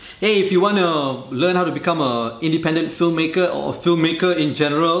Hey, if you want to learn how to become an independent filmmaker or a filmmaker in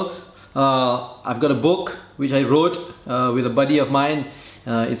general, I've got a book which I wrote with a buddy of mine.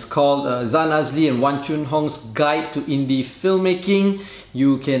 It's called Zan Azli and Wan Chun Hong's Guide to Indie Filmmaking.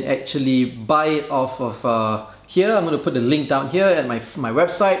 You can actually buy it off of here. I'm going to put the link down here at my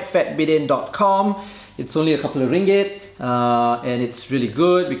website, fatbidin.com. It's only a couple of ringgit, and it's really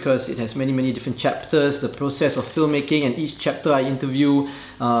good because it has many different chapters, the process of filmmaking, and each chapter I interview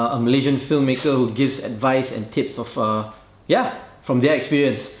a Malaysian filmmaker who gives advice and tips of from their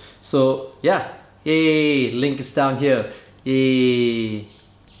experience. So yeah, yay, link is down here. Yay.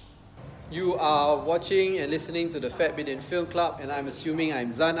 You are watching and listening to the Fat Bidin Film Club, and I'm assuming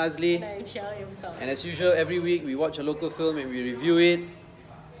I'm Zan Azli. And as usual, every week we watch a local film and we review it.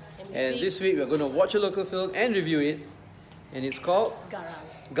 And this week we're going to watch a local film and review it. And it's called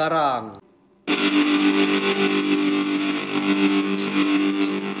Garang.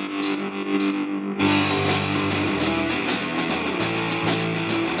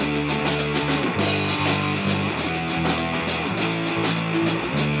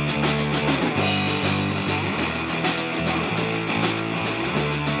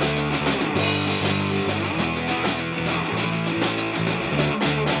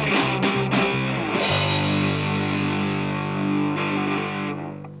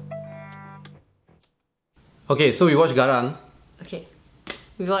 Okay, so we watched Garang. Okay,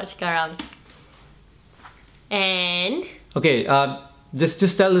 we watched Garang. And... Okay, just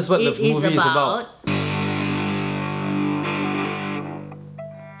tell us what the movie is about.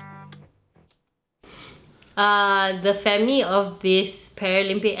 The family of this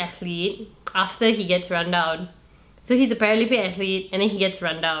Paralympic athlete, after he gets run down. So he's a Paralympic athlete and then he gets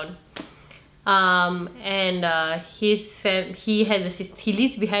run down. He has a sister. He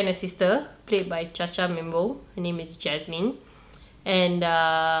leaves behind a sister played by Chacha Mimbo. Her name is Jasmine, and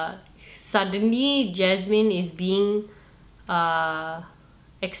suddenly Jasmine is being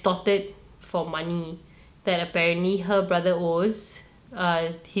extorted for money that apparently her brother owes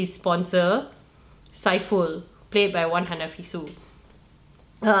his sponsor Saiful, played by Wan Hanafisu.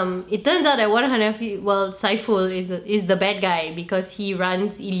 It turns out that Saiful is the bad guy because he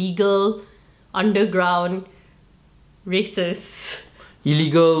runs illegal underground races.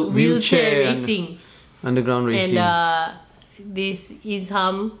 Illegal wheelchair racing. Underground racing. And this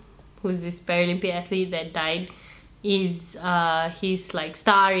Izham, who's this Paralympic athlete that died, is his like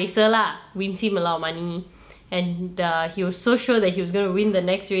star racer lah. Wins him a lot of money. And he was so sure that he was going to win the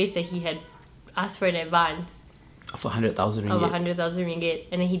next race that he had asked for an advance. Of 100,000 ringgit. Of 100,000 ringgit.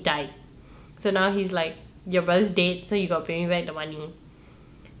 And then he died. So now he's like, your brother's dead, so you got to pay me back the money.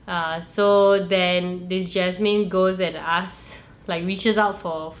 So then this Jasmine goes and asks, like reaches out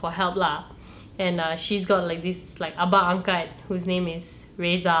for help lah. And she's got like this like Abang Angkat whose name is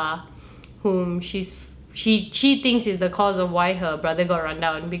Reza, whom she thinks is the cause of why her brother got run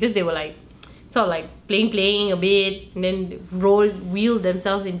down, because they were like sort of like playing a bit and then wheeled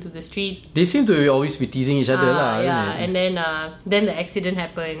themselves into the street. They seem to always be teasing each other lah. Yeah, and then the accident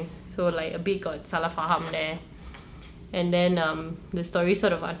happened, so like a bit got salah faham there. And then the story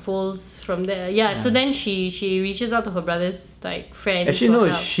sort of unfolds from there. Yeah, so then she reaches out to her brother's like friends. Actually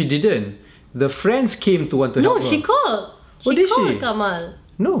no, she didn't. The friends came to want to help her. No, she called. She called Kamal.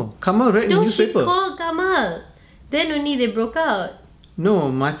 No, Kamal read the newspaper. No, she called Kamal. Then only they broke out. No,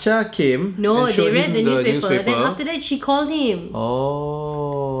 Macha came. No, and they showed read him the newspaper. Then after that, she called him.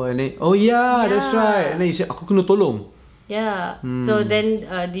 Oh, and then that's right. And then you said, aku kena tolong. Yeah. So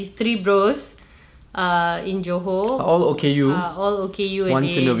then these three bros in Johor, all OKU. All OKU.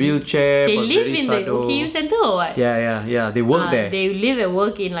 One's in a wheelchair. They live in the OKU center or what? Yeah. They work there. They live and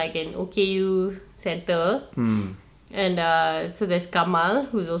work in like an OKU center. And so there's Kamal,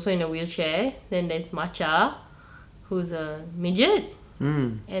 who's also in a wheelchair. Then there's Macha, who's a midget.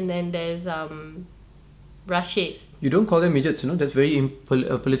 And then there's Rashid. You don't call them midgets, you know? That's very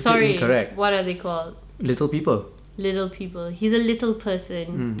politically incorrect. What are they called? Little people. Little people. He's a little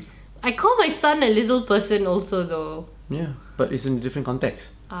person. I call my son a little person also though. Yeah, but it's in a different context.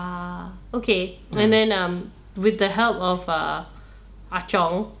 Okay. And then with the help of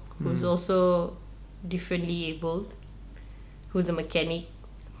Achong, who's also differently abled, who's a mechanic,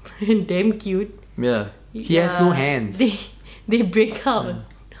 damn cute. Yeah. He has no hands. They break out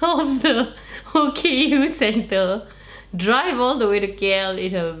of the OKU center, drive all the way to KL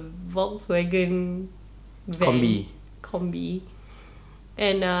in a Volkswagen van. Combi.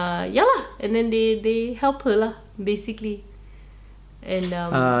 And and then they help her lah, basically. And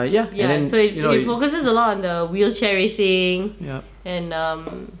and then, so it focuses a lot on the wheelchair racing. Yeah. And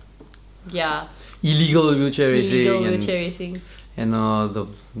illegal illegal wheelchair racing. Illegal wheelchair racing. and the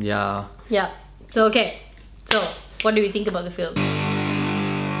yeah. Yeah. So okay. So what do we think about the film?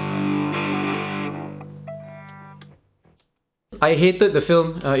 I hated the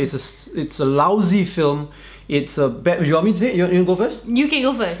film. It's a lousy film. It's a bad. You want me to say? You go first? You can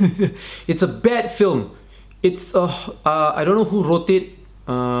go first. It's a bad film. It's I don't know who wrote it.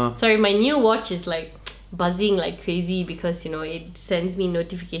 Sorry, my new watch is like buzzing like crazy because you know it sends me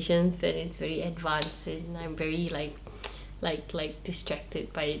notifications and it's very advanced and I'm very like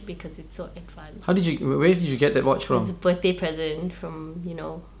distracted by it because it's so advanced. Where did you get that watch It's a from? birthday present from, you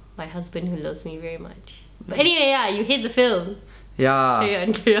know, my husband who loves me very much. But anyway, yeah, you hate the film. Yeah.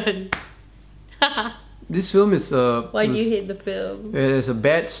 Carry on. This film is Why do you hate the film? There's a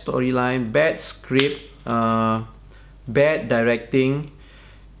bad storyline, bad script, bad directing.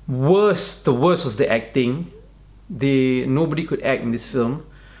 The worst was the acting. Nobody could act in this film.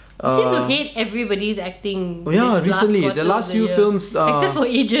 You seem to hate everybody's acting. Yeah, this recently quarter the of last the few year. films. Except for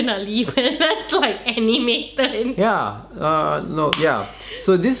Agent Ali, but that's like animated. Yeah, no, yeah.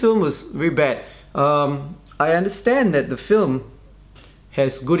 So this film was very bad. I understand that the film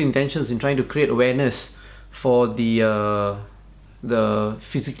has good intentions in trying to create awareness for the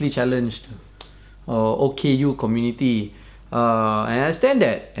physically challenged OKU community. I understand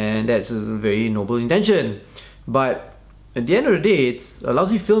that, and that's a very noble intention. But at the end of the day, it's a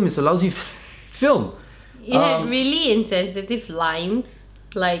lousy film. It's a lousy film. It had really insensitive lines.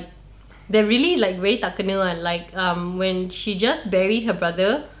 Like, they're really like very takana one. Like, when she just buried her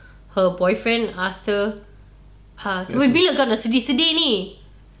brother, her boyfriend asked her, "Sampai bila kau nak sedih-sedih ni?"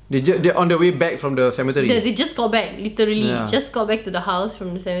 They're on their way back from the cemetery. They just got back, literally. Yeah. Just got back to the house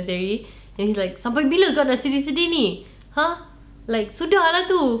from the cemetery. And he's like, "Sampai bila kau nak sedih-sedih ni? Huh? Like, sudah lah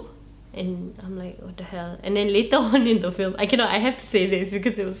tu." And I'm like, what the hell? And then later on in the film, I have to say this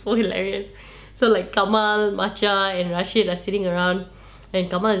because it was so hilarious. So like Kamal, Macha and Rashid are sitting around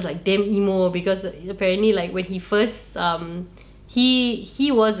and Kamal is like damn emo because apparently like when he first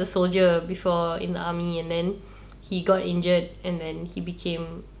he was a soldier before in the army and then he got injured and then he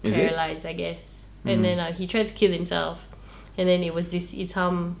became paralyzed, I guess. And then he tried to kill himself. And then it was this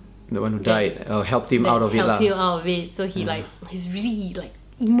Itham, the one who died, helped him out of it lah. Helped him out of it. So he like he's really like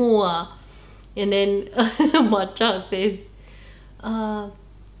emo and then Macha says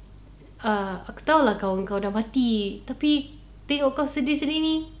aku tahu lah kawan kau dah mati tapi tengok kau sedih-sedih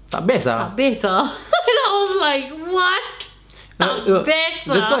ni Tak best lah. tak best and I was like what? Tak best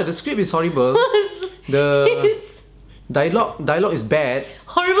That's why the script is horrible. The dialogue is bad.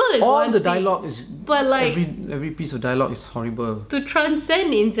 horrible is All one the thing, dialogue is but like every piece of dialogue is horrible. to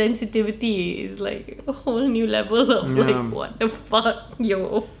transcend insensitivity is like a whole new level of like what the fuck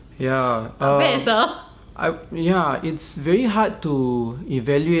yo Yeah. tak best It's very hard to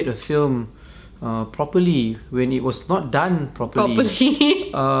evaluate a film properly when it was not done properly.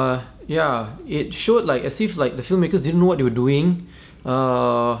 It showed like as if like the filmmakers didn't know what they were doing.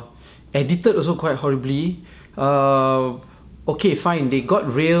 Edited also quite horribly. Okay, fine, they got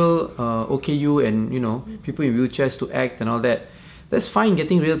real OKU and you know people in wheelchairs to act and all that. That's fine,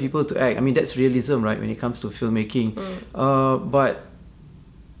 getting real people to act. I mean that's realism, right? When it comes to filmmaking. But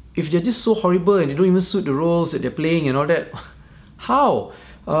if they're just so horrible and they don't even suit the roles that they're playing and all that, how?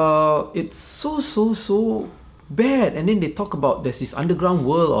 It's so bad. And then they talk about there's this underground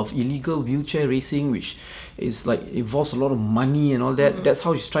world of illegal wheelchair racing, which is like involves a lot of money and all that. That's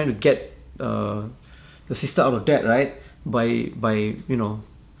how he's trying to get the sister out of debt, right? By you know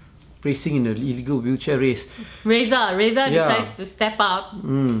racing in an illegal wheelchair race. Reza decides to step up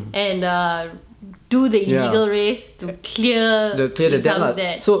and do the illegal race to clear the his debt lah.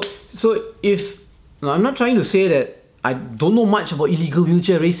 debt. So if I'm not trying to say that I don't know much about illegal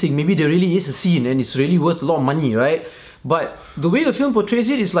wheelchair racing. Maybe there really is a scene and it's really worth a lot of money, right? But the way the film portrays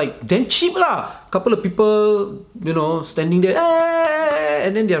it is like damn cheap lah. Couple of people, you know, standing there,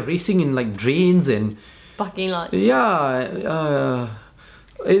 and then they're racing in like drains and Parking lot. yeah.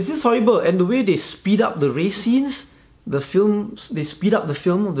 It's just horrible. And the way they speed up the race scenes, they speed up the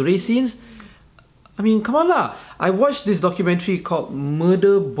film of the race scenes. I mean, come on lah. I watched this documentary called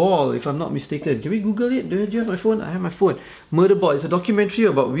Murder Ball, if I'm not mistaken. Can we Google it? Do you have my phone? I have my phone. Murder Ball. It's a documentary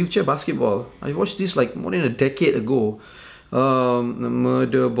about wheelchair basketball. I watched this like more than a decade ago.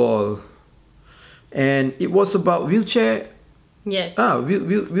 Murder Ball. And it was about wheelchair... Yes.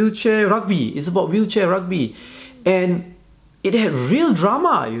 Wheelchair rugby. It's about wheelchair rugby. And it had real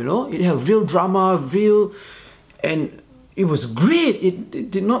drama, you know? It had real drama, and it was great. It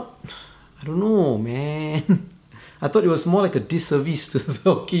did not... I don't know, man. I thought it was more like a disservice to the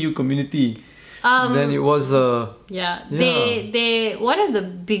OKU community than it was... They one of the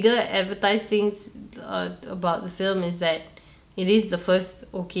bigger advertised things about the film is that it is the first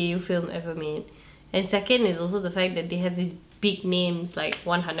OKU film ever made. And second is also the fact that they have these big names like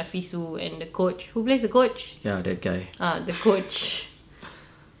Wan Hanafisu and the coach. Who plays the coach? Yeah, that guy. The coach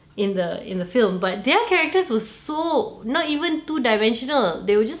in the film. But their characters were so not even two-dimensional.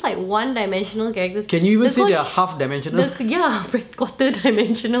 They were just like one-dimensional characters. Can you even The say they coach- are half-dimensional? Yeah,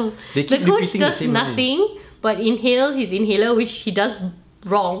 quarter-dimensional. They keep The coach repeating the does same line. nothing but inhale his inhaler, which he does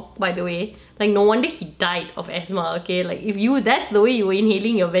wrong, by the way. Like, no wonder he died of asthma, okay? Like, if that's the way you were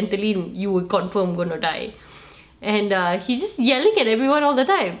inhaling your Ventolin, you would confirm gonna die. And he's just yelling at everyone all the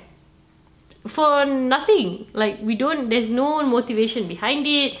time. For nothing. Like, there's no motivation behind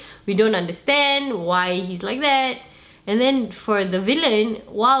it. We don't understand why he's like that. And then for the villain,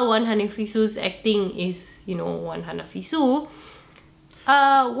 while Wan Hanafisu's acting is, Wan Hanafisu,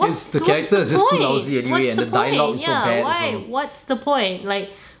 The character is just too point? lousy anyway, What's and the point? dialogue is so bad Why? also. What's the point? Like,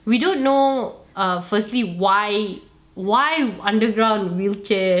 we don't know. Firstly, why underground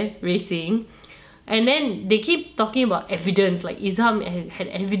wheelchair racing, and then they keep talking about evidence. Like Izham had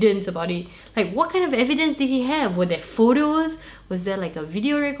evidence about it. Like, what kind of evidence did he have? Were there photos? Was there like a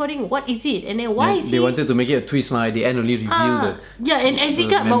video recording? What is it? And then why is They he? wanted to make it a twist now. At the end, only reveal the an SD the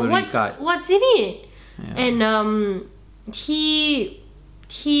card, but memory card. what's in it? Yeah. And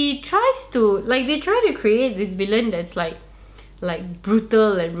he tries to, like, they try to create this villain that's like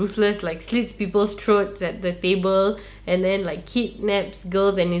brutal and ruthless, like slits people's throats at the table, and then like kidnaps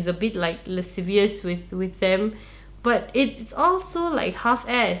girls and is a bit like lascivious with them. But it's also like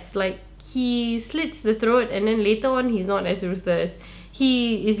half-assed. Like, he slits the throat and then later on he's not as ruthless.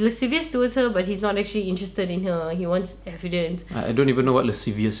 He is lascivious towards her, but he's not actually interested in her. He wants evidence. I don't even know what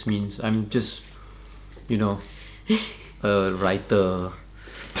lascivious means. I'm just, a writer.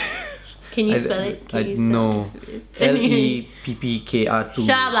 Can you spell it? Can you spell No. it? LEPPKR2 Shut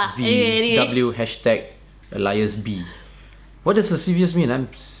up lah. Anyway. VW #Elias B. What does lascivious mean?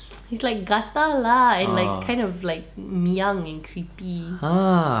 He's like gata lah, and Ah. like kind of like myung and creepy.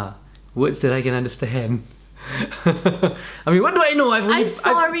 Words that I can understand. I mean, what do I know? I'm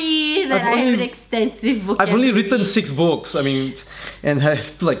sorry that I have an extensive vocabulary. I've only written 6 books. I mean, and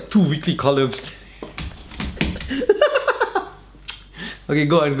have like 2 weekly columns. Okay,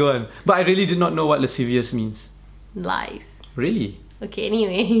 go on. But I really did not know what lascivious means. Lies. Really? Okay,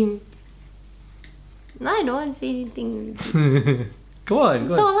 anyway. No, I don't want to say anything. Go on.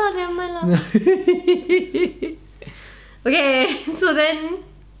 No lah, never mind lah. Okay, so then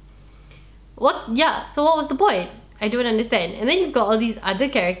so what was the point? I don't understand. And then you've got all these other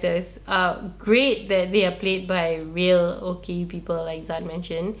characters. Great that they are played by real okay people, like Zan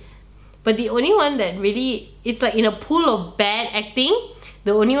mentioned. But the only one that really, it's like in a pool of bad acting,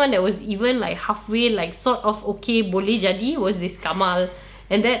 the only one that was even like halfway, like sort of okay, boleh jadi, was this Kamal.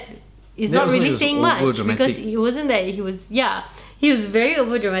 And that is That not was when really he was saying much, overdramatic. because it wasn't that he was, he was very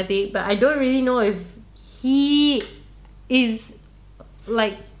overdramatic, but I don't really know if he is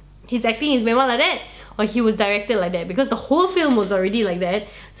like, his acting is memang like that, or he was directed like that, because the whole film was already like that,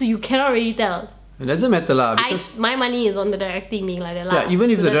 so you cannot really tell. It doesn't matter lah. Because My money is on the directing being like that lah. yeah, even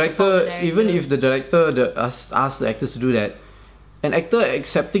if So the that's fault of director asks the actors to do that, an actor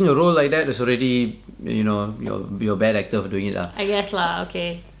accepting a role like that is already, you're a bad actor for doing it lah. I guess lah,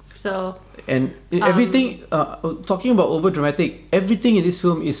 okay. So And everything, talking about over dramatic, everything in this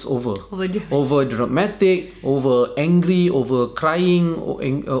film is over. Over dramatic, over angry, over crying,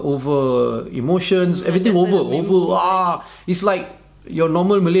 over emotions, everything that's over. why the movie- It's like your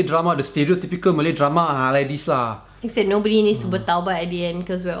normal Malay drama, the stereotypical Malay drama like this lah. except nobody needs to bertaubat at the end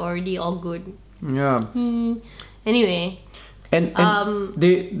because we're already all good. Yeah. Anyway, And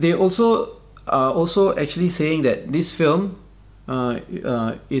they also are also actually saying that this film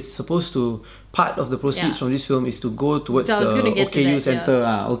is supposed to, part of the proceeds Yeah. from this film is to go towards So I was the gonna get to OKU that, Center,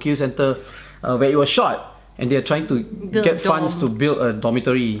 OKU Center where it was shot, and they are trying to Build get a funds to dorm. build a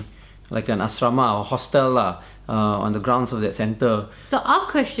dormitory, like an asrama or hostel on the grounds of that center. so our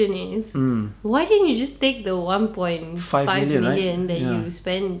question is, why didn't you just take the 1.5 5 million, right? million that Yeah. you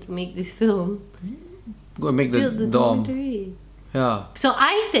spent to make this film, Go and make the build the dorm. dormitory? Yeah. So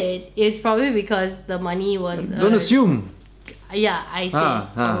I said it's probably because the money was. Don't assume. Yeah, I said Ah,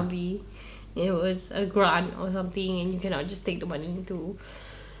 ah. probably it was a grant or something, and you cannot just take the money to.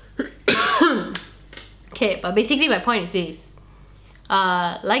 Okay, but basically my point is this: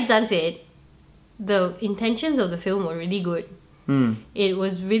 like Dan said, the intentions of the film were really good. It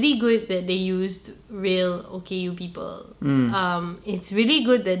was really good that they used real OKU people. It's really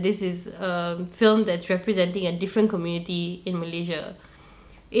good that this is a film that's representing a different community in Malaysia.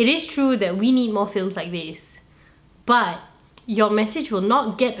 It is true that we need more films like this, but your message will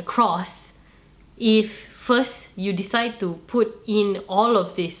not get across if first you decide to put in all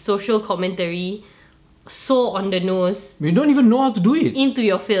of this social commentary so on the nose We don't even know how to do it. into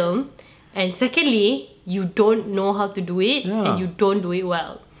your film, and secondly, you don't know how to do it Yeah. and you don't do it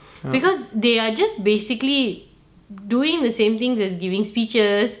well. Because they are just basically doing the same things as giving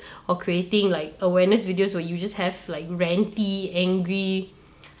speeches or creating like awareness videos where you just have like ranty, angry,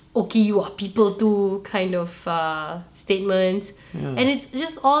 okay, you are people too kind of statements. Yeah. And it's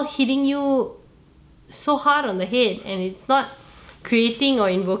just all hitting you so hard on the head, and it's not creating or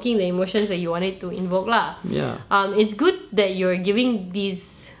invoking the emotions that you want it to invoke lah. Yeah. It's good that you're giving these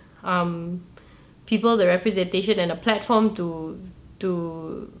people the representation and a platform to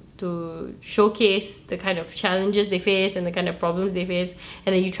showcase the kind of challenges they face and the kind of problems they face,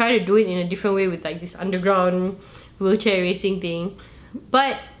 and then you try to do it in a different way with like this underground wheelchair racing thing.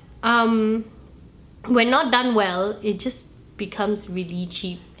 But when not done well, it just becomes really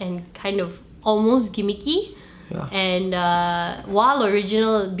cheap and kind of almost gimmicky. Yeah. And while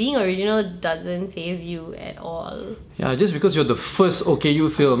being original doesn't save you at all. Yeah, just because you're the first OKU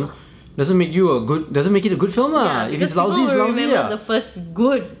film doesn't make it a good film lah. If it's lousy, it's people will lousy. remember Yeah. the first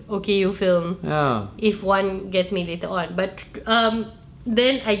good OKU film Yeah. if one gets made later on. But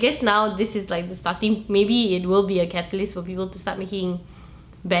then I guess now this is like the starting. Maybe it will be a catalyst for people to start making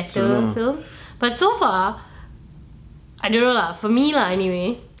better films. But so far, I don't know lah. For me lah,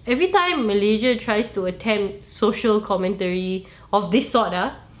 anyway. Every time Malaysia tries to attempt social commentary of this sort,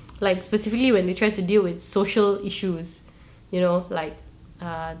 like specifically when they try to deal with social issues, like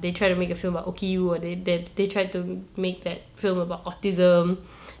they try to make a film about OKU, or they try to make that film about autism,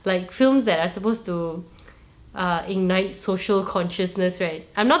 like films that are supposed to ignite social consciousness, right?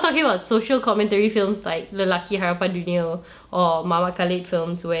 I'm not talking about social commentary films like Lelaki Harapan Dunia or Mama Khalid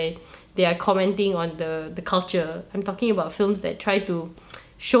films where they are commenting on the culture. I'm talking about films that try to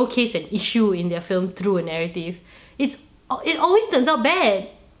showcase an issue in their film through a narrative. It always turns out bad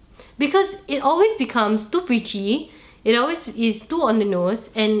because it always becomes too preachy. It always is too on the nose,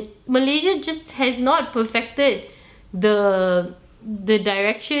 and Malaysia just has not perfected the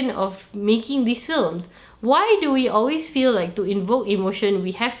direction of making these films. Why do we always feel like to invoke emotion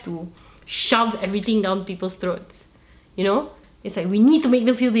we have to shove everything down people's throats? It's like we need to make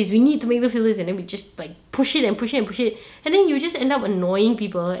them feel this, and then we just like push it and push it and push it, and then you just end up annoying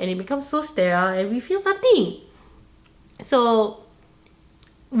people, and it becomes so sterile, and we feel nothing. So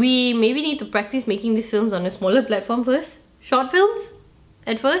we maybe need to practice making these films on a smaller platform first, short films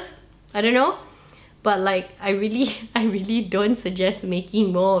at first. I don't know, but like I really don't suggest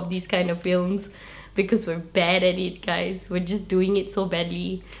making more of these kind of films because we're bad at it, guys. We're just doing it so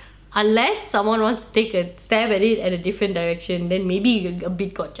badly. Unless someone wants to take a stab at it at a different direction, then maybe a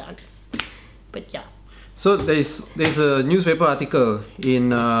bit got chance. But yeah. So there's a newspaper article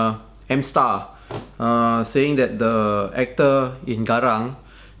in M-Star saying that the actor in Garang,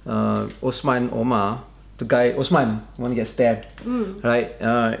 Osman Omar, the guy Osman, one gets stabbed, right?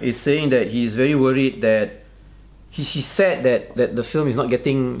 Is saying that he's very worried that he's sad that the film is not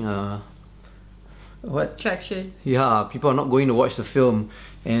getting Traction. Yeah, people are not going to watch the film,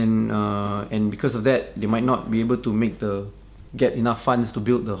 and because of that, they might not be able to get enough funds to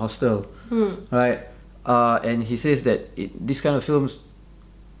build the hostel, right? And he says that this kind of films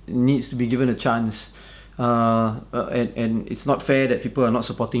needs to be given a chance, and it's not fair that people are not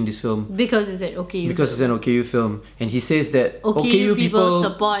supporting this film Because it's an OKU because it's an OKU film. And he says that OKU people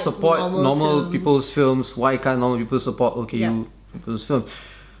support normal films. people's films. Why can't normal people support OKU people's films?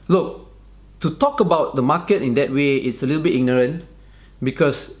 Look, to talk about the market in that way, it's a little bit ignorant,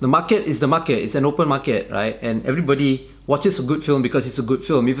 because the market is the market. It's an open market, right? And everybody watches a good film because it's a good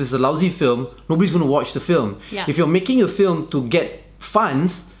film. If it's a lousy film, nobody's going to watch the film. Yeah. If you're making a film to get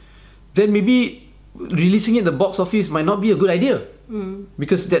funds, then maybe releasing it in the box office might not be a good idea,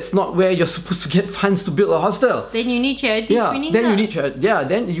 because that's not where you're supposed to get funds to build a hostel. Then you need charity screenings. Then you need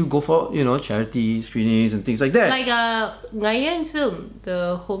then you go for charity screenings and things like that. Like Ngayan's film,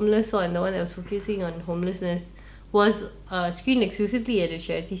 the homeless one, the one that was focusing on homelessness, was screened exclusively at a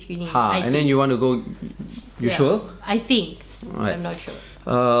charity screening. And then you want to go? Sure? I think. Right. I'm not sure.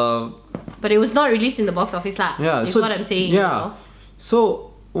 But it was not released in the box office lah. Yeah, is so, what I'm saying. Yeah.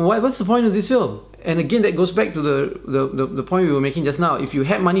 So what's the point of this film? And again, that goes back to the point we were making just now. If you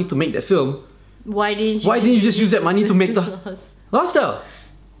had money to make that film, why didn't you just use that money to make the hostel?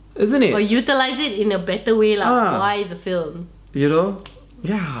 Isn't it? Or utilize it in a better way lah. Why the film? Yeah.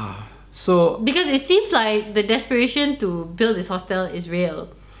 So because it seems like the desperation to build this hostel is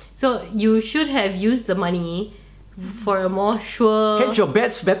real. So you should have used the money for a more sure... hedge your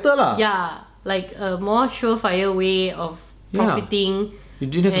bets better lah. Yeah, like a more surefire way of profiting You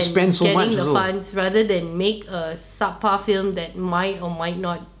didn't have to and spend so much getting the also. funds rather than make a subpar film that might or might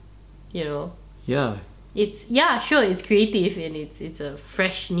not, you know. Yeah. It's sure, it's creative and it's a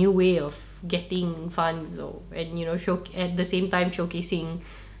fresh new way of getting funds and you know at the same time showcasing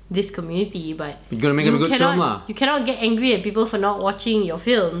this community, but You're gonna make it a good film lah. you cannot get angry at people for not watching your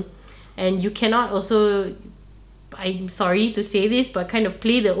film, and you cannot also, I'm sorry to say this, but kind of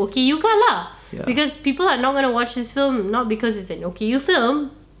play the OKU card lah. Yeah. Because people are not gonna watch this film not because it's an OKU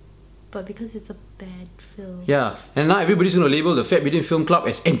film, but because it's a bad film. Yeah, and now everybody's gonna label the Fat Billion Film Club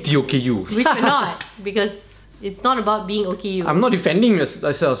as anti-OKU. Which we're not, because it's not about being OKU. I'm not defending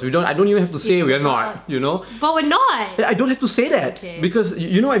ourselves. I don't even have to say we're not, you know. But we're not. I don't have to say that because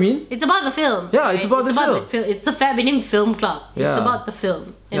you know what I mean. It's about the film. Yeah, it's about the film. It's the Fat Billion Film Club. Yeah. It's about the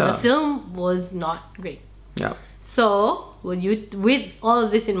film, and the film was not great. Yeah. So, with all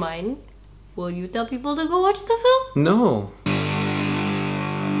of this in mind, will you tell people to go watch the film? No.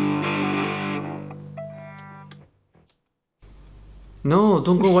 No,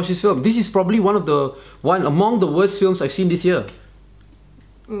 don't go watch this film. This is probably one among the worst films I've seen this year.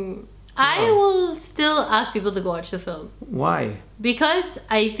 I will still ask people to go watch the film. Why? Because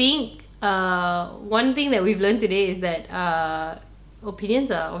I think one thing that we've learned today is that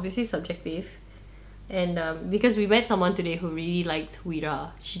opinions are obviously subjective. And because we met someone today who really liked Weera.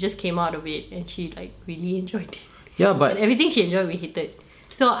 She just came out of it and she like really enjoyed it. Yeah, but and everything she enjoyed we hated.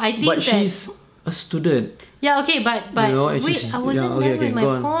 So I think but she's a student. Yeah, okay, but you know, wait, I wasn't done with my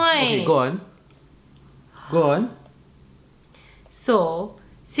point. Okay, go on. So,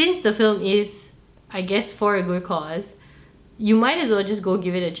 since the film is, I guess, for a good cause, you might as well just go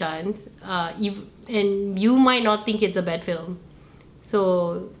give it a chance. And you might not think it's a bad film.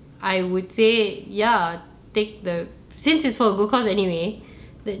 So, I would say, since it's for a good cause anyway,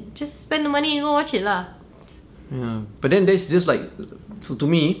 then just spend the money and go watch it lah. Yeah, but then there's just like, so to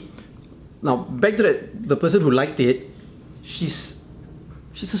me, now back to the person who liked it, she's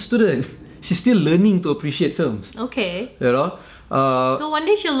a student. She's still learning to appreciate films. Okay. You know. So one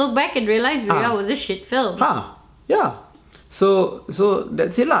day she'll look back and realize Weera was a shit film. Yeah. So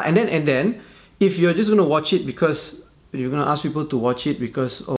that's it lah. And then if you're just gonna watch it because you're gonna ask people to watch it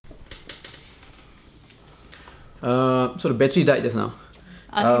because so the battery died just now.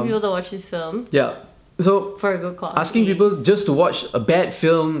 Asking people to watch this film. Yeah. So for a good cause. Asking people just to watch a bad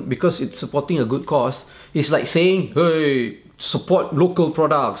film because it's supporting a good cause is like saying, hey, support local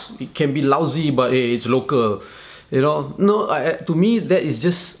products. It can be lousy, but hey, it's local. You know, no. To me, that is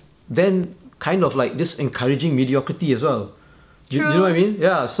just then kind of like just encouraging mediocrity as well. You know what I mean?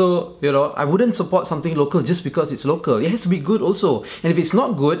 Yeah. So you know, I wouldn't support something local just because it's local. It has to be good also. And if it's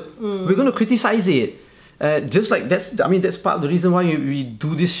not good, we're going to criticize it. Just like that's part of the reason why we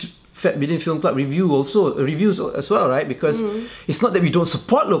do this Fat Billion Film Club reviews as well, right? Because it's not that we don't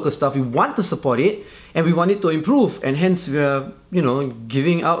support local stuff, we want to support it and we want it to improve, and hence we're, you know,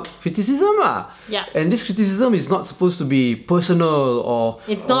 giving out criticism. Yeah. And this criticism is not supposed to be personal or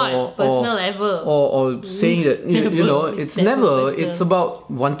it's not personal ever. Or saying that you know, it's never personal. It's about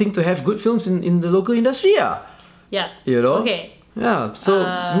wanting to have good films in the local industry. Yeah. You know? Okay. Yeah. So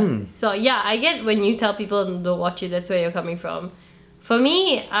so yeah, I get when you tell people don't watch it, that's where you're coming from. For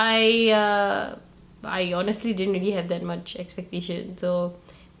me, I honestly didn't really have that much expectation. So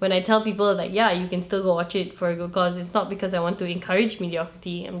when I tell people that you can still go watch it for a good cause, it's not because I want to encourage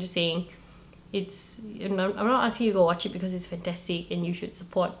mediocrity. I'm just saying I'm not asking you to go watch it because it's fantastic and you should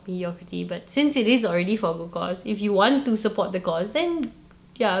support mediocrity. But since it is already for a good cause, if you want to support the cause, then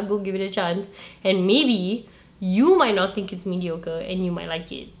go give it a chance. And maybe you might not think it's mediocre and you might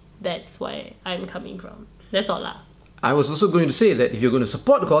like it. That's why I'm coming from. That's all lah. I was also going to say that if you're going to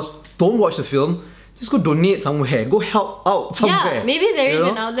support the cause, don't watch the film. Just go donate somewhere. Go help out somewhere. Yeah, maybe there is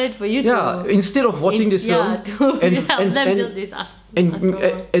an outlet for you to... Yeah, instead of watching this film... to help them build this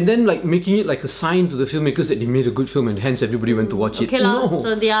and then like making it like a sign to the filmmakers that they made a good film and hence everybody went to watch it. Okay lah,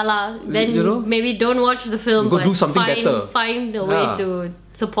 so then maybe don't watch the film, go do something better. Find a way to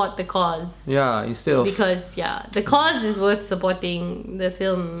support the cause. Yeah, instead of... Because the cause is worth supporting, the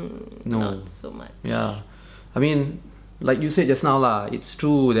film not so much. Yeah, I mean... Like you said just now lah, it's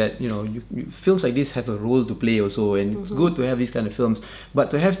true that, you know, films like this have a role to play also, and it's good to have these kind of films. But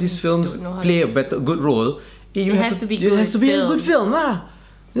to have these films play a good role, it has to be a good film lah,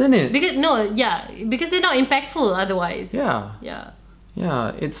 isn't it? Because they're not impactful otherwise. Yeah,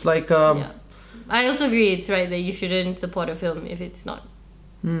 it's like I also agree it's right that you shouldn't support a film if it's not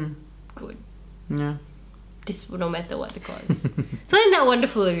good. Yeah. No matter what the cause. So isn't that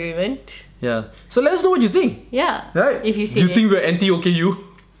wonderful agreement? Yeah. So let us know what you think. Yeah. Right? If you see Do you think we're anti-OKU?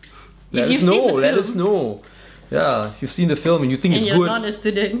 Let us know. Yeah, if you've seen the film and you think And it's you're good, not a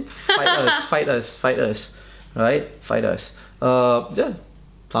student. fight us, right? Fight us. Yeah,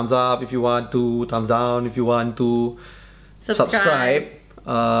 thumbs up if you want to, thumbs down if you want to. Subscribe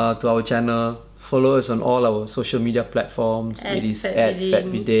to our channel. Follow us on all our social media platforms. At It is Fat at Bidin.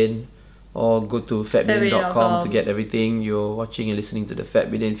 FatBidin, or go to fatbidin.com fatbidin.com. to get everything. You're watching and listening to the Fat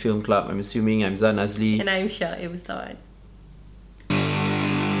Bidin Film Club. I'm assuming I'm Zan Azli. And I'm Syah Mustawan.